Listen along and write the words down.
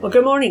Well,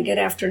 good morning, good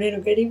afternoon, or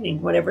good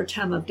evening, whatever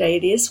time of day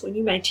it is when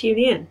you may tune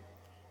in.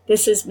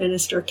 This is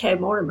Minister Kay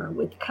Mortimer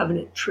with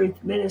Covenant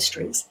Truth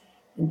Ministries,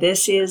 and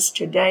this is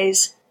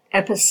today's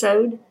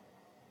episode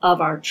of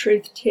our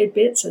Truth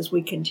Tidbits as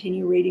we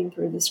continue reading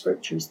through the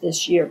Scriptures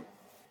this year.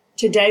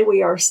 Today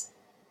we are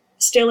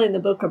still in the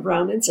book of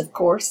Romans, of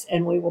course,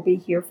 and we will be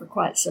here for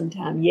quite some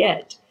time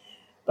yet,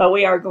 but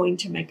we are going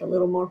to make a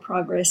little more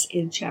progress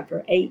in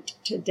chapter 8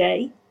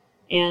 today.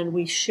 And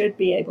we should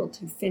be able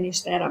to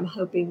finish that, I'm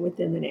hoping,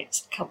 within the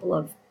next couple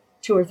of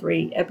 2 or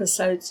 3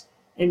 episodes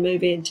and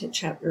move into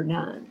chapter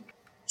 9.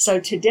 So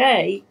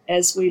today,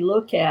 as we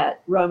look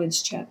at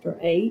Romans chapter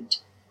 8,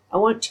 I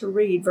want to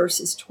read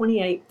verses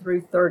 28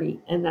 through 30,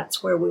 and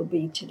that's where we'll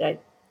be today.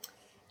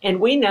 And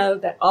we know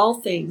that all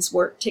things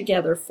work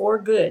together for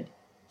good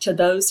to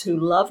those who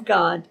love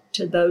God,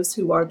 to those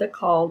who are the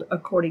called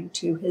according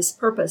to his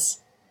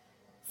purpose,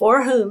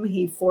 for whom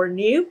he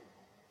foreknew,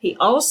 he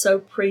also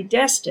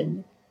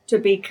predestined to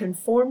be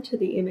conformed to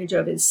the image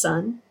of his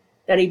Son,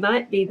 that he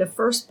might be the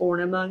firstborn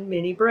among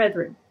many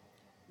brethren.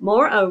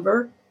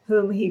 Moreover,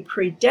 whom he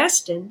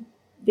predestined,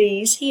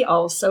 these he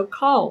also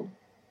called.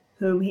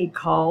 Whom he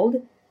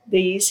called,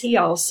 these he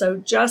also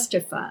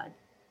justified.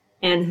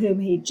 And whom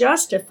he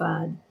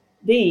justified,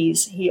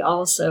 these he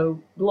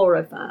also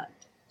glorified.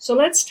 So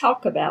let's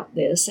talk about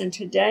this. And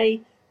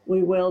today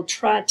we will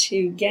try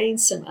to gain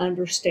some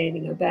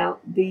understanding about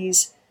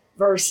these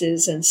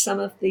verses, and some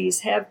of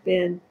these have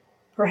been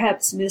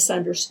perhaps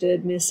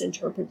misunderstood,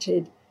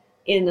 misinterpreted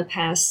in the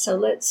past. So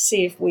let's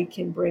see if we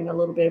can bring a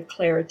little bit of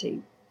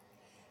clarity.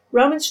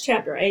 Romans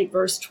chapter 8,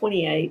 verse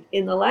 28.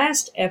 In the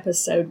last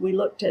episode, we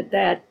looked at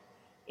that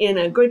in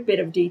a good bit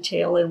of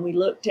detail, and we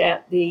looked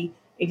at the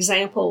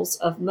examples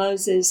of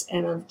Moses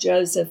and of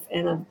Joseph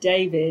and of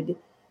David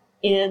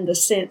in the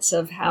sense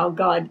of how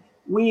God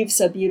weaves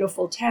a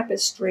beautiful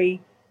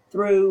tapestry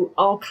through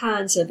all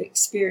kinds of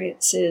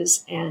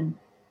experiences and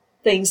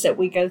things that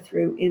we go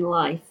through in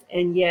life,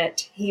 and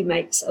yet he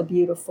makes a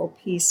beautiful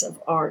piece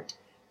of art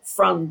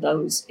from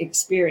those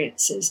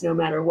experiences, no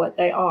matter what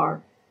they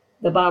are.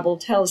 The Bible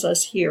tells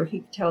us here,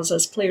 he tells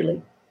us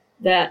clearly,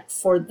 that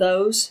for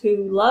those who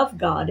love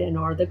God and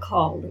are the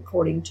called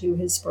according to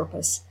his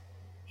purpose,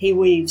 he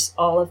weaves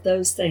all of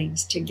those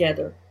things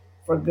together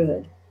for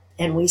good.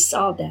 And we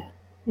saw that.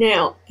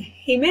 Now,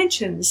 he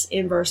mentions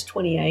in verse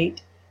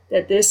 28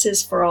 that this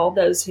is for all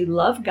those who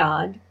love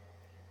God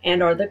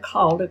and are the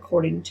called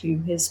according to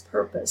his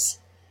purpose.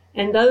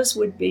 And those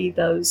would be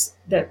those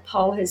that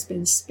Paul has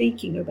been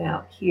speaking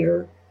about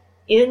here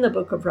in the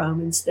book of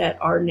Romans, that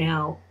are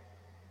now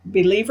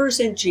believers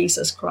in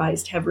Jesus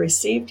Christ, have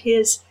received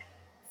his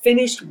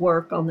finished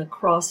work on the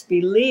cross,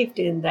 believed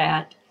in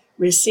that,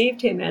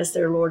 received him as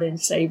their Lord and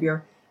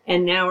Savior,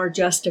 and now are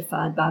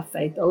justified by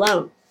faith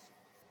alone.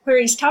 Where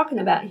he's talking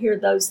about here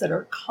those that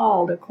are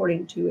called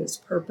according to his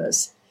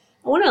purpose,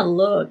 I want to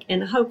look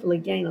and hopefully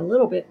gain a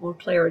little bit more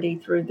clarity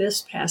through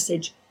this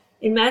passage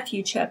in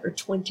Matthew chapter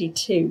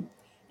 22.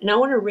 And I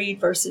want to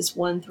read verses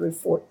 1 through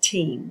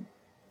 14.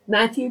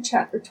 Matthew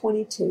chapter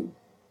 22.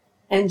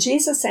 And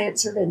Jesus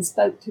answered and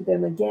spoke to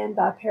them again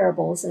by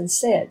parables and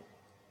said,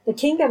 The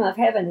kingdom of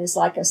heaven is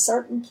like a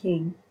certain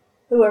king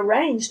who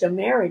arranged a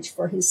marriage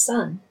for his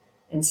son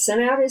and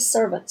sent out his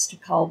servants to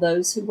call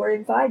those who were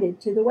invited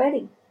to the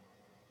wedding.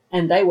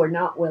 And they were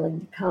not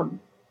willing to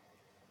come.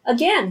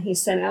 Again, he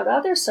sent out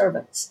other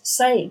servants,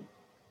 saying,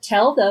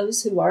 Tell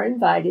those who are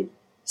invited,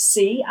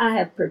 See, I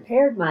have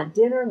prepared my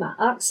dinner, my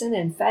oxen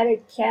and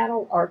fatted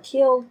cattle are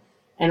killed,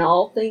 and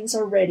all things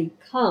are ready.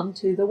 Come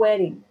to the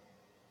wedding.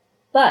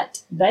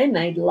 But they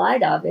made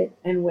light of it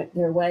and went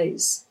their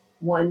ways,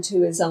 one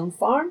to his own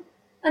farm,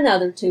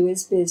 another to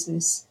his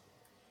business.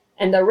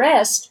 And the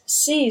rest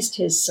seized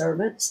his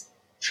servants,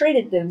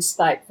 treated them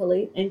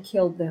spitefully, and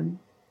killed them.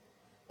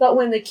 But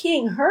when the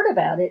king heard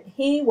about it,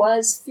 he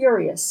was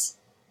furious.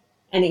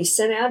 And he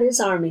sent out his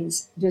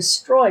armies,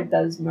 destroyed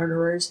those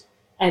murderers,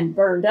 and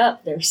burned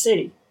up their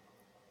city.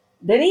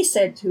 Then he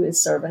said to his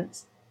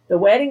servants, The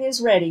wedding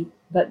is ready,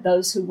 but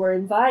those who were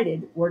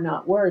invited were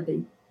not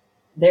worthy.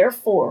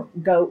 Therefore,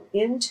 go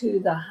into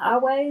the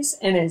highways,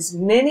 and as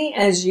many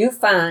as you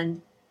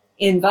find,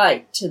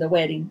 invite to the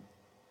wedding.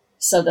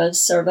 So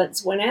those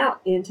servants went out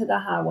into the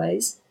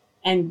highways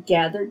and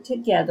gathered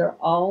together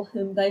all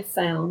whom they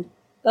found,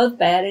 both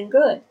bad and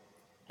good.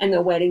 And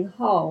the wedding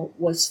hall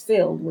was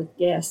filled with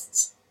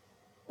guests.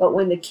 But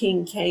when the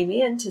king came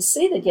in to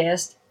see the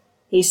guest,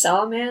 he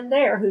saw a man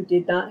there who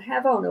did not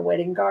have on a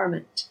wedding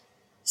garment.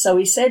 So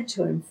he said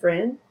to him,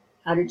 Friend,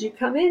 how did you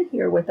come in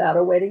here without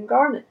a wedding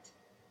garment?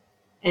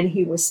 And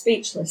he was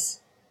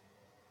speechless.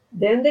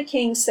 Then the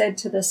king said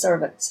to the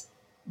servants,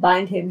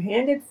 Bind him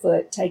hand and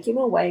foot, take him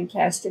away, and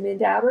cast him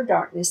into outer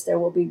darkness. There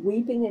will be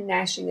weeping and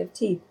gnashing of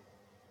teeth.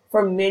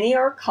 For many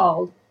are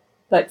called,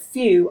 but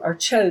few are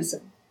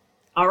chosen.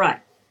 All right.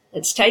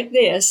 Let's take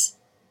this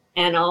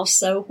and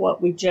also what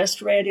we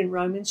just read in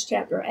Romans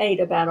chapter 8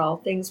 about all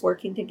things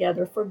working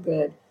together for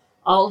good,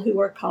 all who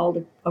are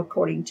called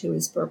according to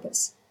his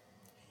purpose.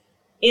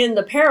 In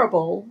the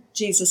parable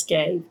Jesus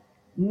gave,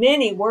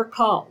 many were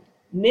called,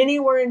 Many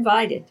were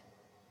invited.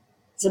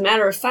 As a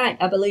matter of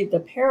fact, I believe the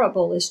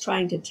parable is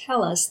trying to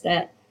tell us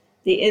that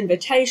the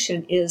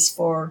invitation is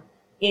for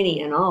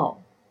any and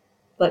all.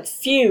 But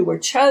few were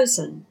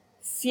chosen.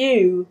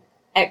 Few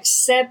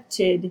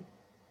accepted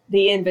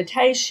the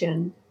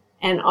invitation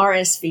and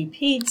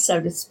RSVP'd,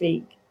 so to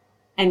speak,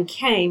 and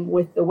came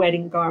with the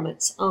wedding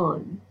garments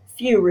on.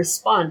 Few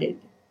responded.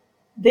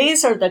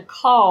 These are the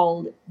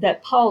called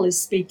that Paul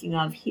is speaking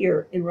of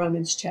here in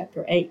Romans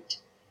chapter 8,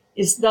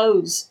 is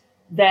those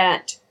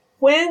that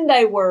when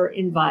they were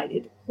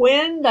invited,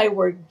 when they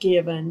were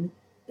given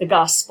the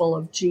gospel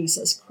of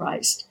Jesus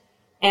Christ,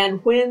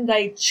 and when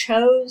they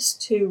chose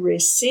to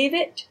receive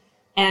it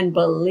and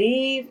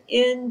believe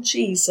in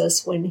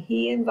Jesus when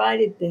he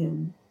invited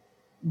them,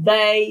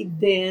 they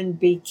then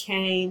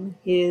became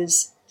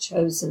his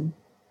chosen.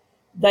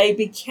 They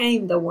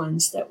became the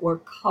ones that were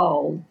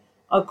called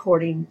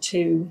according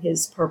to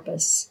his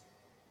purpose,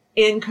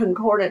 in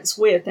concordance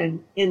with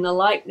and in the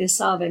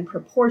likeness of and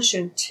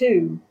proportion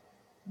to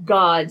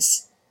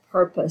God's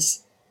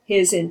purpose,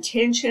 his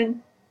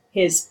intention,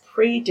 his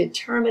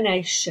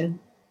predetermination,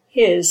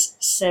 his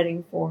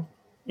setting forth.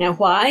 Now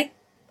why?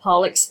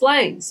 Paul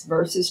explains,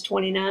 verses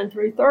 29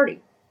 through 30.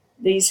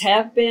 These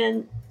have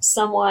been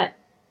somewhat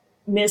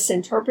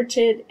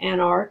misinterpreted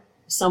and are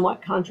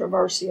somewhat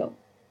controversial.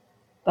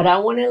 But I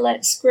want to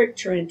let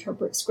Scripture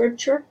interpret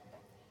Scripture,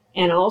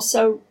 and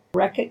also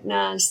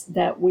recognize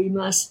that we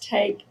must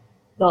take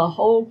the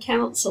whole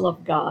counsel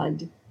of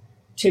God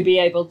to be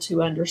able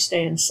to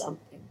understand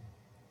something.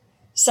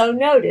 So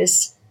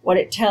notice what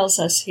it tells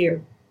us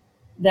here,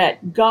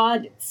 that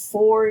God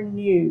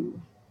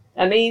foreknew.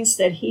 That means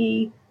that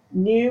he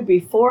knew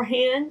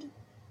beforehand.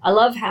 I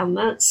love how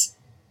Muntz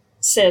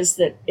says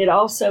that it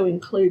also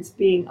includes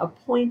being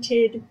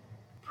appointed,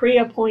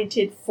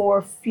 pre-appointed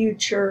for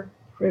future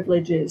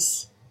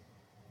privileges.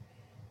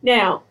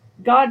 Now,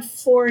 God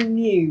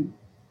foreknew.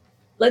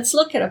 Let's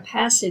look at a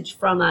passage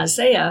from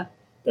Isaiah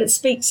that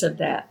speaks of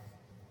that.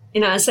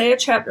 In Isaiah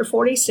chapter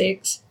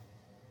 46,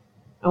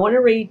 I want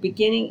to read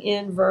beginning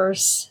in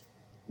verse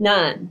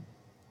 9.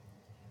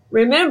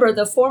 Remember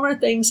the former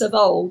things of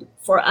old,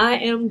 for I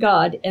am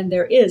God and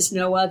there is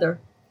no other.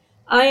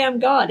 I am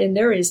God and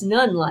there is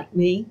none like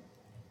me,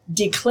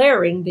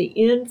 declaring the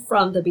end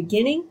from the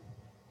beginning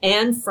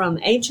and from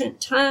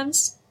ancient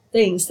times,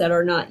 things that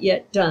are not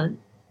yet done,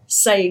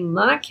 saying,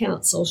 my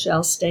counsel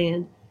shall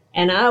stand,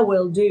 and I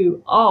will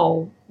do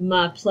all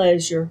my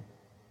pleasure.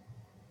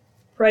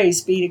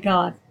 Praise be to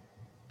God.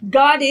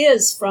 God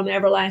is from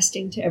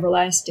everlasting to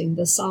everlasting,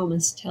 the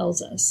psalmist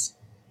tells us.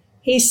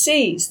 He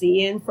sees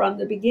the end from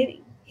the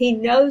beginning. He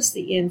knows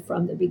the end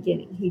from the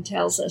beginning. He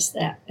tells us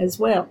that as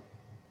well.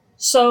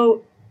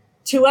 So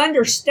to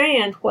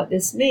understand what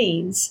this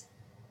means,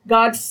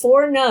 God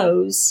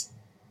foreknows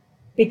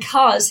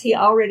because he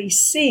already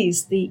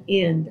sees the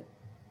end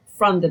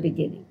from the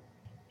beginning.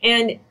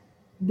 And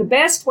the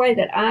best way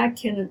that I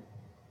can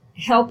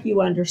help you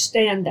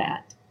understand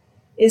that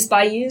is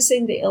by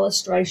using the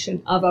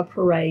illustration of a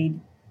parade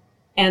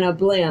and a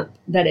blimp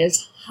that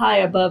is high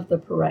above the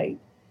parade.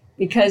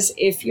 Because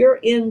if you're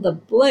in the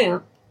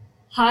blimp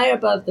high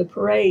above the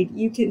parade,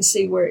 you can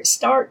see where it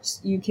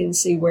starts, you can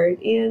see where it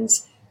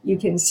ends, you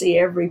can see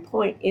every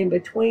point in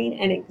between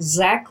and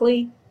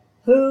exactly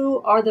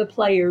who are the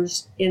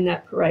players in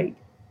that parade.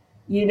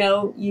 You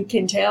know, you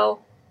can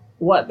tell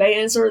what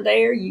bands are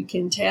there, you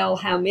can tell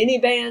how many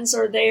bands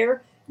are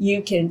there,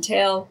 you can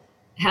tell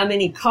how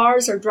many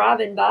cars are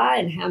driving by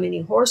and how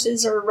many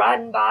horses are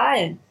riding by,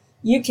 and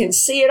you can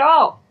see it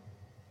all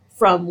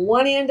from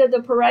one end of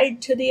the parade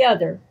to the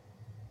other.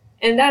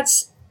 And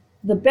that's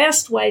the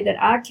best way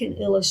that I can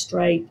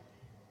illustrate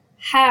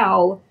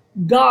how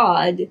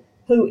God,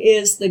 who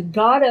is the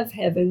God of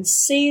heaven,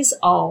 sees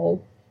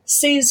all,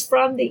 sees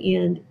from the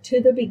end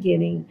to the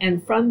beginning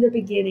and from the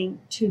beginning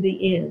to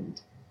the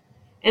end.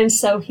 And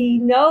so he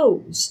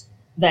knows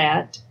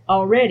that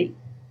already.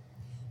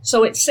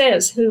 So it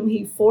says, whom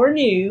he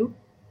foreknew,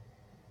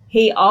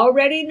 he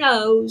already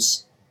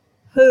knows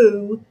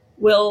who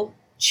will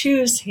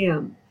choose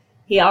him.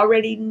 He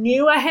already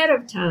knew ahead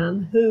of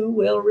time who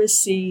will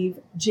receive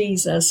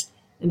Jesus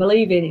and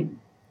believe in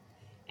him.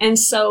 And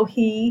so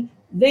he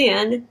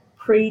then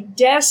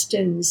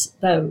predestines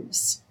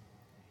those.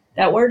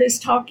 That word is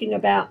talking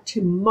about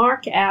to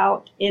mark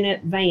out in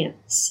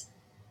advance,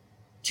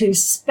 to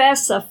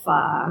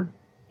specify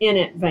in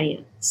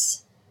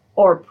advance,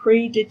 or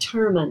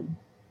predetermine.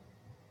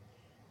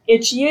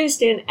 It's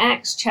used in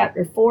Acts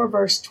chapter 4,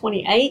 verse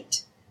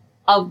 28,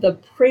 of the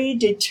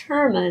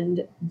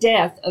predetermined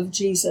death of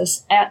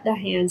Jesus at the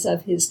hands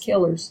of his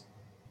killers.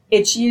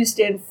 It's used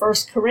in 1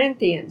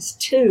 Corinthians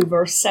 2,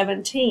 verse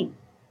 17,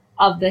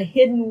 of the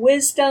hidden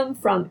wisdom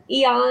from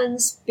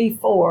eons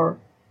before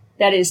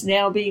that is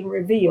now being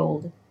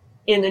revealed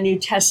in the New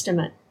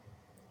Testament.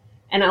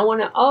 And I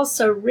want to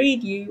also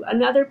read you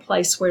another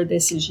place where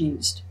this is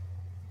used,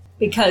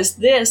 because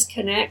this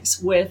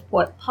connects with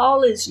what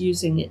Paul is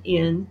using it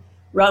in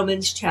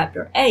Romans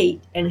chapter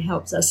 8 and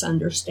helps us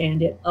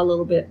understand it a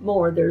little bit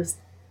more.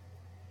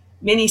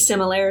 many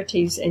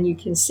similarities, and you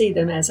can see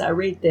them as I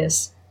read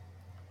this.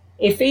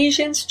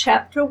 Ephesians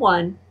chapter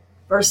 1,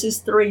 verses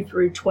 3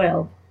 through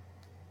 12.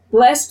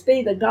 Blessed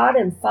be the God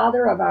and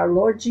Father of our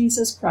Lord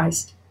Jesus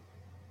Christ,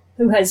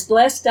 who has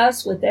blessed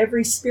us with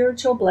every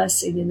spiritual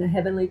blessing in the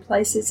heavenly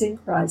places in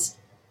Christ,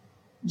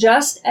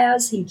 just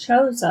as he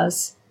chose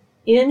us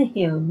in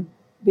him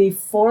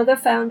before the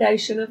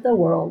foundation of the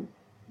world,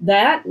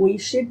 that we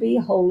should be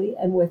holy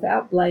and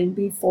without blame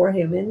before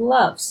him in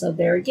love. So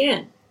there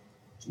again,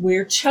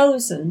 we're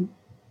chosen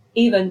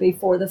even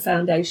before the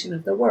foundation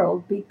of the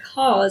world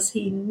because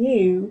he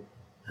knew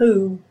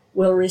who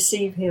will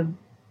receive him.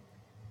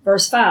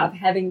 Verse 5,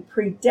 having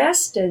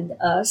predestined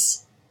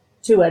us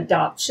to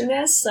adoption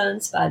as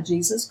sons by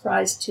Jesus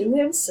Christ to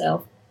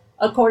himself,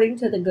 according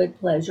to the good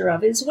pleasure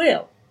of his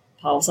will.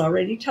 Paul's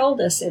already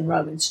told us in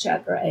Romans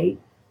chapter 8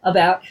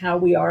 about how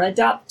we are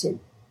adopted.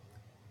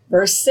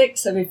 Verse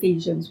 6 of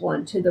Ephesians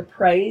 1, to the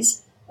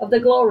praise of the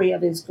glory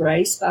of his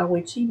grace by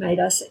which he made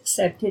us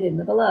accepted in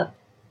the beloved.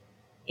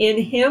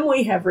 In him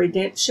we have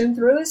redemption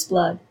through his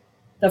blood,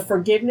 the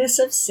forgiveness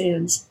of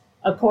sins,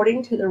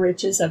 according to the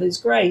riches of his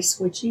grace,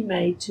 which he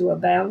made to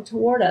abound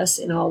toward us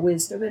in all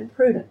wisdom and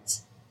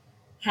prudence,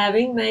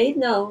 having made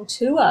known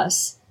to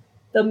us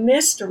the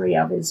mystery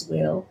of his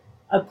will,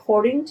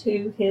 according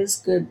to his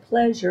good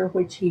pleasure,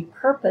 which he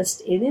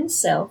purposed in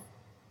himself,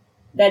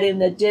 that in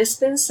the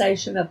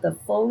dispensation of the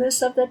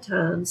fullness of the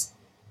times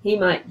he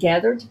might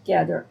gather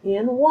together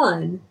in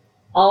one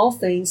all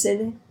things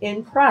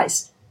in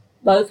Christ,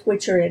 both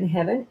which are in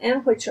heaven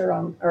and which are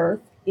on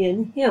earth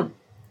in him.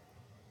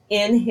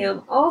 In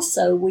him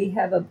also we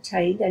have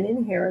obtained an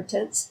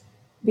inheritance,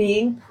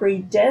 being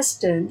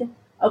predestined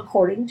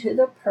according to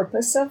the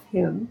purpose of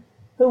him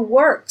who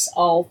works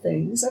all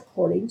things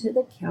according to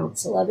the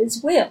counsel of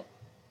his will,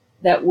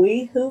 that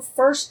we who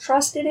first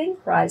trusted in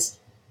Christ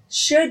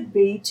should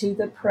be to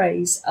the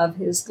praise of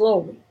his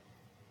glory.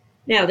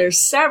 Now, there's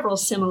several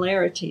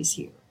similarities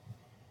here,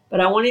 but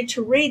I wanted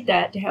to read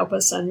that to help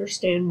us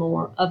understand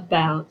more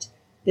about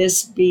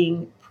this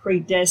being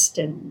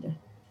predestined.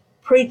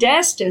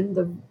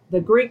 Predestined, the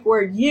Greek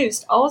word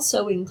used,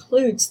 also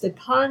includes the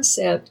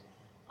concept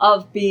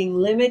of being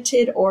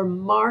limited or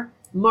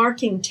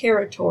marking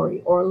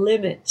territory or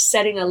limit,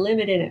 setting a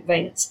limit in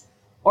advance,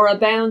 or a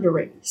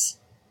boundaries.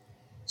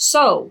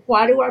 So,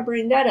 why do I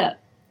bring that up?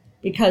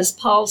 Because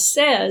Paul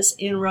says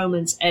in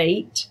Romans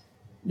 8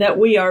 that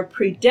we are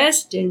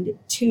predestined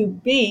to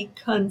be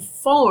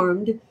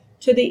conformed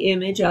to the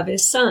image of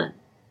his Son.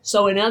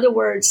 So in other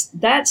words,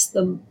 that's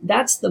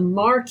the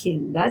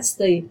marking, that's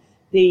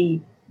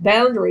the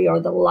boundary or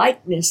the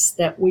likeness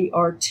that we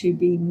are to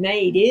be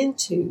made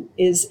into,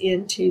 is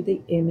into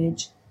the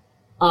image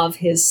of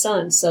his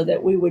Son, so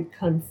that we would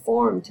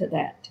conform to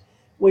that.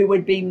 We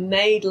would be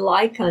made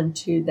like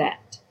unto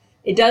that.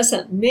 It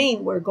doesn't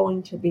mean we're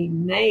going to be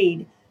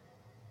made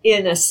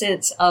in a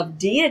sense of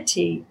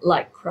deity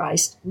like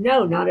Christ.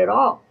 No, not at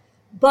all.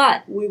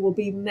 But we will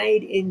be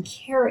made in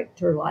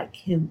character like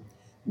him,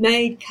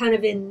 made kind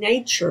of in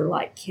nature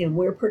like him.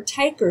 We're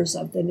partakers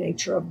of the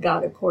nature of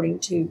God according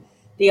to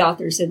the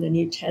authors in the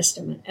New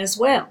Testament as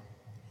well.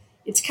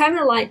 It's kind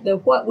of like the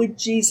what would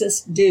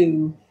Jesus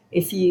do,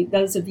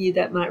 those of you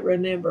that might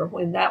remember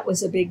when that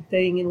was a big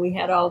thing and we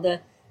had all the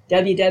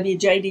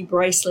WWJD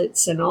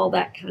bracelets and all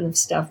that kind of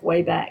stuff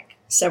way back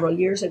several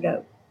years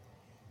ago.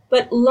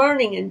 But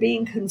learning and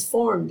being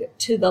conformed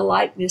to the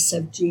likeness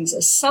of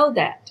Jesus so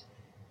that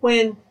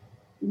when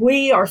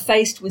we are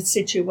faced with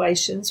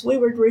situations, we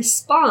would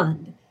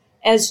respond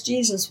as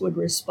Jesus would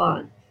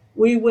respond.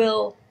 We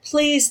will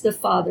please the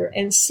Father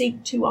and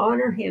seek to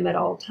honor him at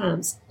all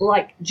times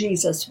like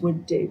Jesus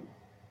would do.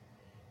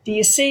 Do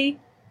you see?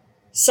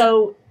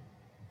 So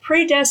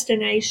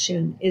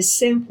predestination is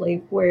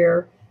simply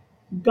where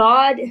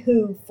God,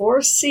 who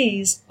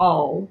foresees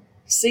all,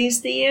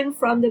 sees the end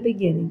from the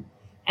beginning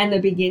and the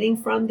beginning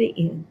from the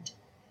end,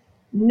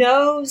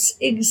 knows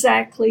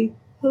exactly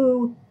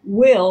who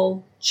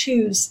will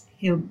choose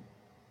him.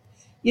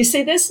 You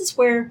see, this is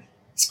where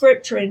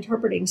Scripture,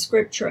 interpreting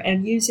Scripture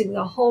and using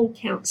the whole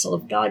counsel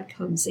of God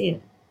comes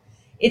in.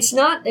 It's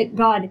not that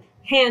God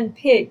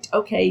handpicked,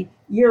 okay,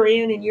 you're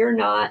in and you're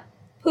not,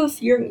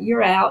 poof,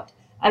 you're out.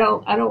 I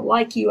don't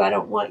like you, I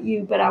don't want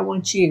you, but I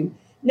want you.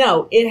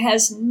 No, it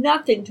has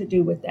nothing to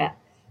do with that.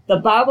 The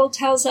Bible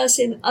tells us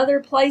in other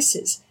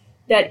places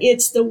that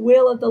it's the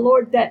will of the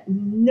Lord that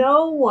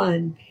no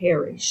one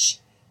perish,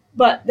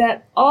 but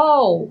that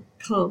all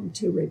come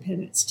to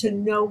repentance, to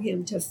know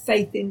him, to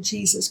faith in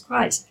Jesus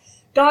Christ.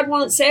 God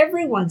wants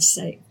everyone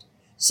saved.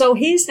 So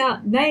he's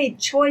not made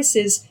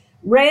choices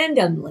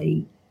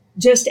randomly,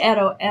 just at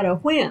a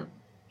whim.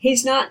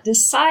 He's not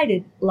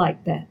decided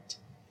like that.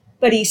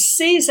 But he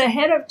sees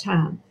ahead of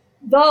time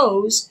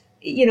those,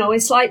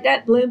 it's like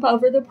that blimp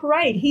over the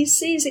parade. He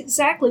sees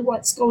exactly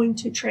what's going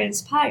to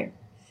transpire.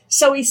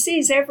 So he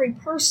sees every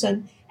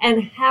person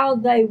and how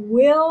they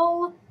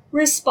will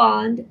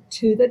respond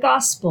to the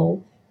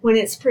gospel when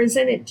it's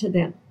presented to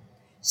them.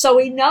 So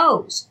he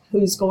knows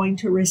who's going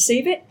to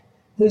receive it,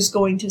 who's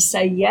going to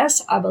say,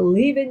 yes, I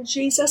believe in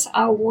Jesus.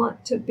 I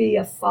want to be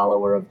a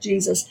follower of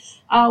Jesus.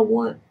 I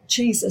want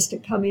Jesus to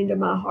come into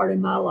my heart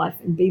and my life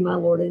and be my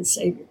Lord and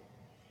Savior.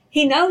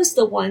 He knows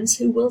the ones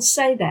who will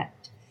say that.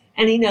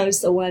 And he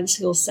knows the ones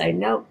who'll say,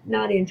 no,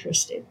 not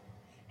interested,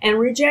 and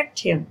reject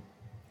him.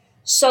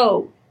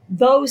 So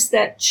those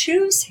that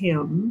choose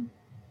him,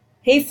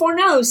 he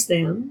foreknows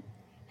them,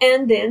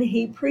 and then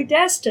he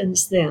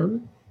predestines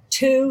them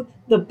to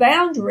the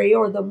boundary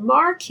or the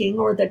marking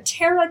or the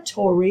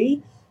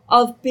territory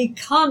of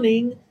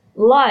becoming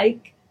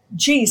like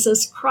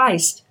Jesus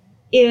Christ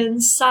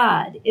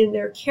inside, in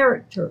their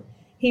character.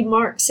 He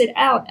marks it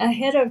out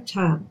ahead of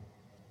time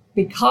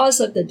because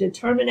of the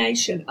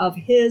determination of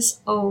his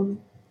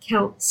own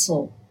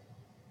counsel.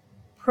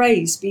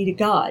 Praise be to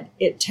God.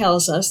 It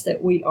tells us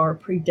that we are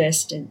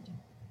predestined.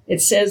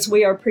 It says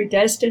we are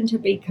predestined to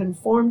be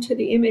conformed to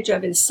the image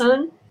of his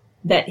Son,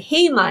 that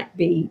he might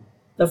be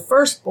the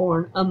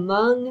firstborn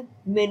among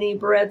many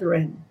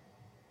brethren.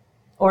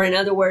 Or in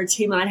other words,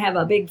 he might have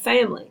a big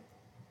family.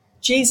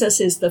 Jesus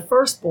is the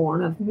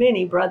firstborn of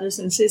many brothers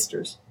and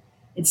sisters.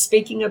 It's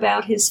speaking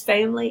about his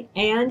family,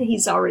 and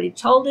he's already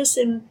told us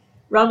in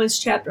Romans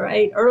chapter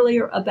 8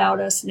 earlier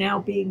about us now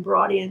being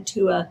brought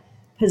into a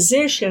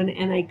position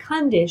and a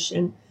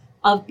condition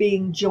of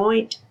being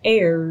joint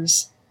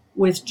heirs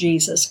with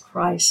Jesus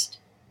Christ.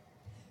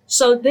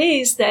 So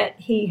these that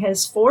he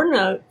has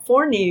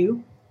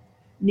foreknew,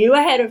 knew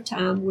ahead of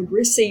time would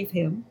receive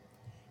him,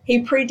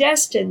 he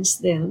predestines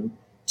them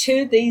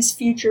to these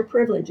future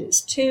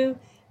privileges, to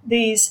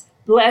these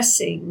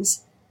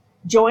blessings,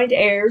 joint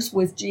heirs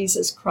with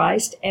Jesus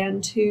Christ,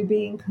 and to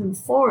being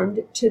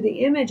conformed to the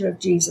image of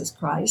Jesus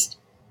Christ.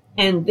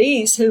 And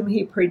these whom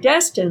he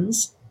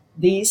predestines,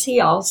 these he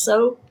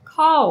also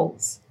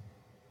calls.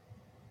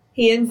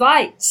 He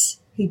invites,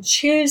 he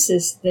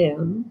chooses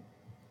them.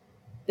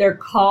 They're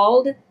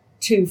called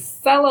to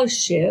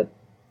fellowship.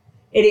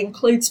 It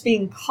includes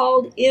being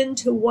called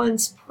into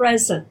one's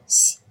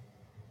presence,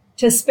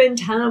 to spend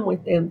time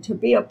with them, to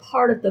be a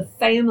part of the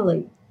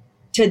family,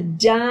 to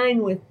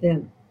dine with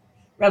them.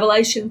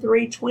 Revelation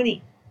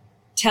 3:20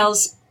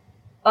 tells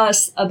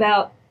us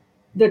about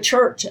the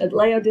church at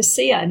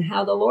Laodicea and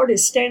how the Lord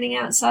is standing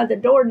outside the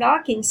door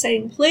knocking,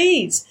 saying,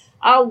 please,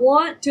 I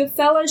want to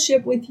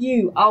fellowship with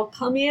you. I'll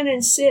come in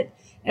and sit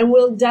and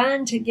we'll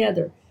dine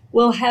together.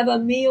 We'll have a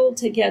meal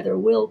together.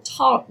 We'll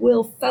talk.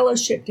 We'll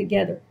fellowship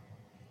together.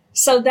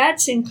 So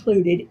that's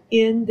included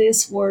in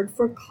this word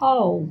for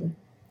called.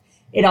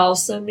 It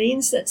also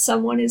means that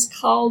someone is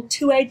called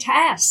to a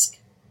task,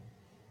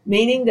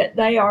 meaning that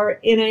they are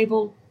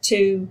enabled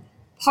to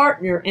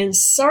partner and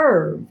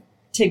serve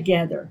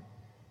together.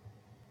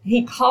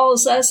 He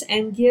calls us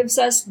and gives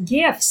us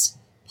gifts.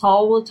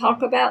 Paul will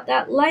talk about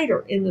that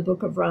later in the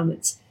book of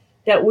Romans,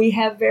 that we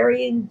have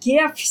varying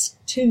gifts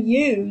to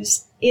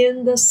use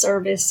in the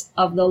service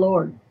of the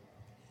Lord.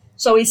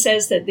 So he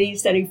says that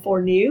these that he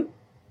foreknew,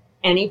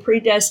 and he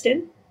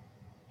predestined,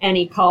 and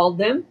he called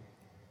them.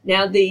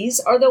 Now these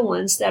are the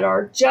ones that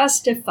are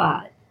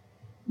justified,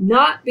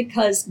 not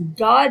because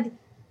God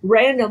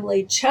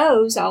randomly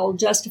chose, I'll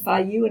justify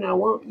you and I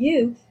won't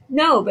you.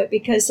 No, but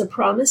because the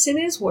promise in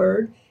his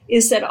word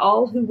is that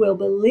all who will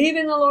believe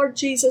in the Lord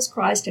Jesus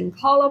Christ and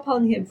call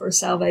upon him for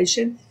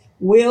salvation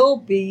will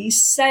be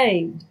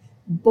saved,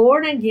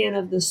 born again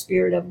of the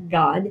Spirit of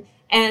God.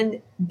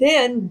 And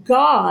then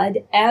God,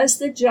 as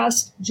the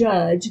just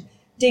judge,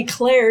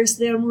 declares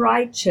them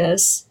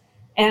righteous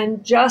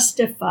and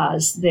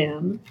justifies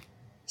them.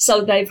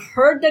 So they've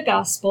heard the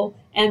gospel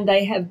and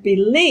they have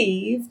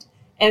believed,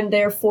 and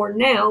therefore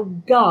now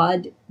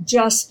God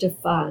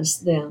justifies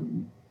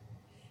them.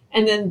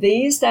 And then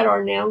these that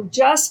are now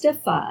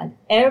justified,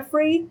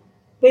 every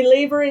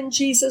believer in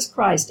Jesus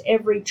Christ,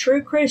 every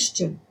true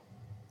Christian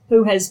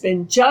who has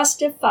been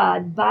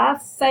justified by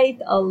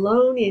faith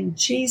alone in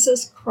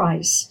Jesus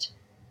Christ,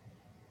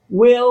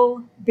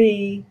 will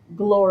be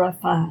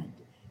glorified.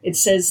 It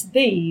says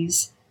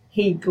these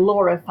he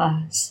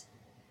glorifies,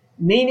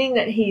 meaning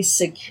that he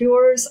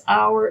secures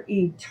our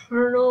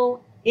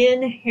eternal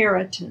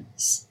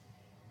inheritance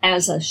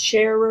as a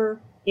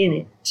sharer in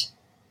it.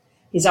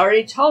 He's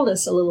already told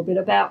us a little bit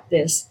about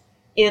this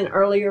in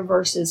earlier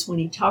verses when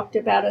he talked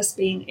about us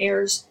being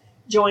heirs,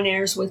 joint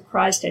heirs with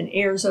Christ and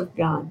heirs of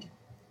God.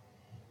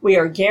 We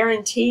are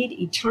guaranteed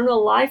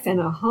eternal life and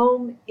a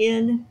home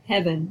in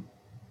heaven.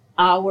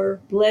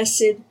 Our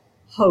blessed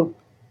hope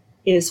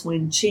is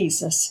when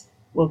Jesus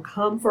will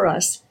come for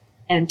us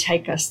and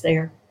take us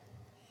there.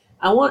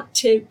 I want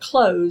to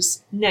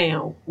close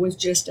now with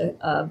just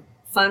a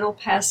final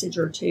passage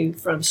or two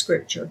from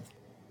Scripture.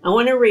 I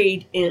want to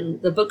read in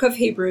the book of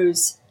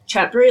Hebrews,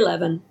 chapter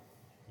 11,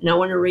 and I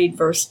want to read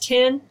verse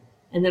 10,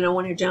 and then I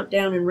want to jump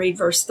down and read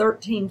verse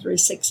 13 through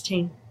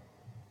 16.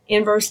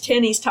 In verse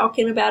 10, he's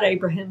talking about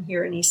Abraham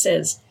here, and he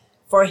says,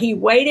 "For he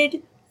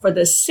waited for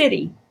the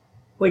city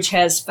which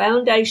has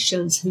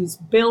foundations, whose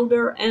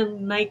builder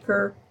and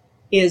maker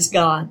is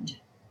God."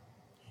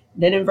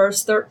 Then in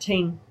verse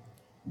 13,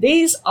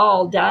 "These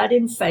all died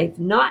in faith,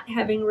 not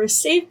having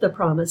received the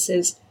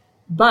promises,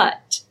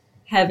 but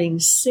having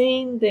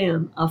seen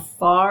them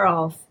afar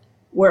off,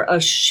 were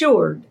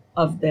assured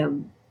of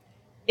them,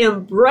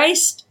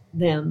 embraced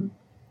them,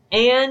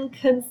 and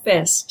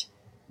confessed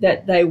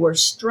that they were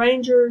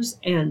strangers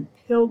and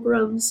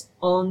pilgrims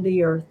on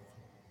the earth.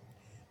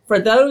 For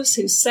those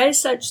who say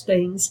such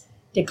things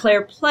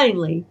declare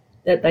plainly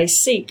that they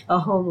seek a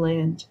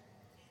homeland.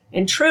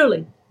 And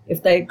truly,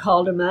 if they had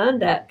called to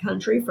mind that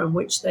country from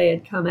which they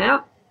had come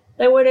out,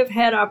 they would have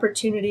had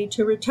opportunity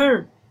to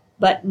return.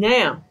 But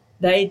now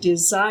they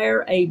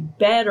desire a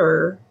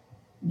better,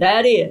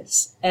 that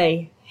is,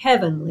 a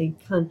heavenly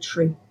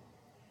country.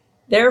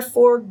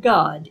 Therefore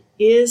God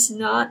is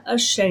not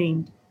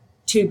ashamed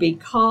to be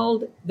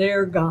called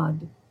their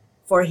God,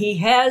 for he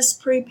has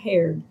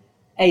prepared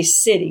a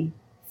city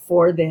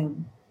for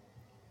them.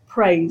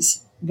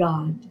 Praise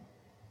God.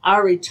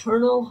 Our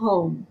eternal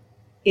home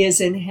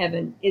is in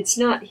heaven. It's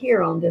not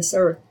here on this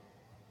earth.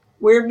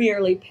 We're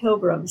merely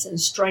pilgrims and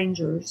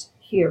strangers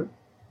here.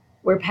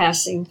 We're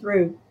passing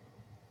through.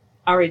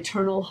 Our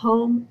eternal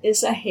home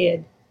is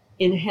ahead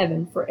in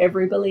heaven for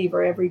every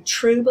believer, every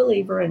true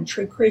believer and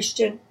true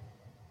Christian,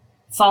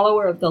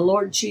 follower of the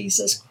Lord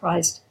Jesus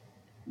Christ,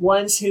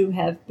 ones who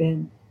have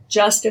been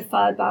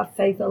justified by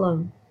faith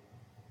alone.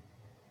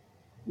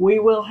 We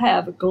will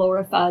have a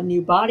glorified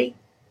new body.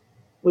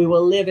 We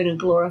will live in a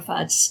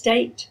glorified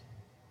state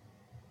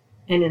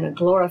and in a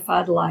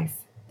glorified life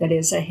that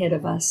is ahead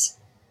of us.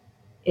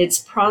 It's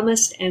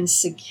promised and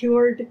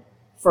secured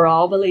for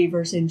all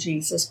believers in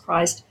Jesus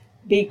Christ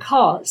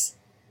because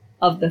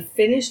of the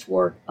finished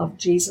work of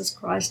Jesus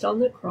Christ on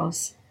the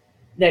cross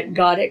that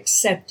God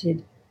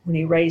accepted when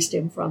he raised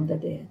him from the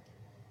dead.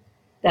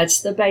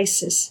 That's the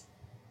basis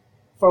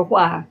for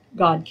why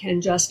God can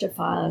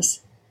justify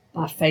us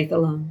by faith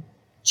alone.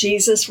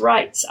 Jesus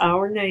writes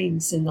our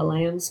names in the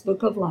Lamb's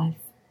Book of Life.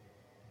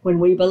 When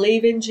we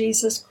believe in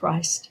Jesus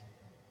Christ,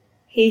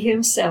 he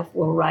himself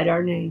will write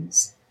our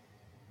names.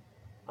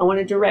 I want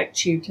to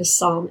direct you to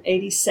Psalm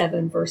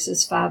 87,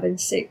 verses 5 and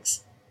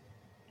 6.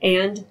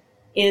 And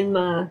in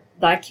my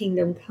Thy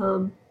Kingdom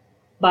Come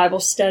Bible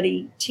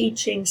study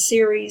teaching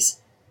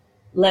series,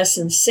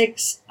 Lesson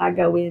 6, I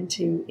go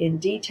into in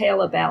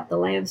detail about the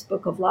Lamb's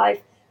Book of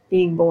Life,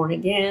 being born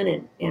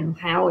again, and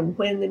how and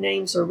when the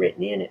names are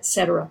written in,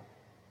 etc.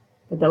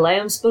 But the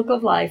Lamb's Book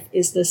of Life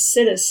is the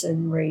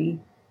citizenry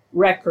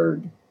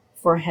record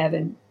for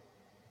heaven.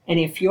 And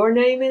if your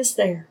name is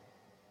there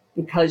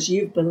because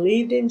you've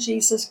believed in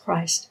Jesus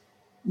Christ,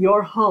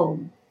 your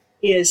home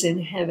is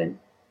in heaven.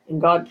 And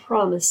God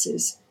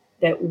promises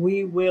that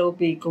we will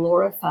be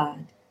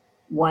glorified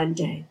one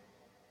day.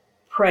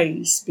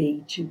 Praise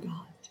be to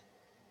God.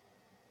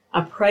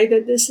 I pray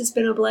that this has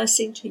been a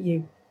blessing to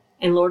you.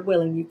 And Lord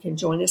willing, you can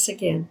join us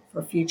again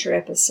for future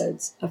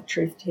episodes of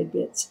Truth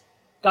Tidbits.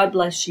 God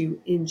bless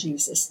you in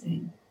Jesus' name.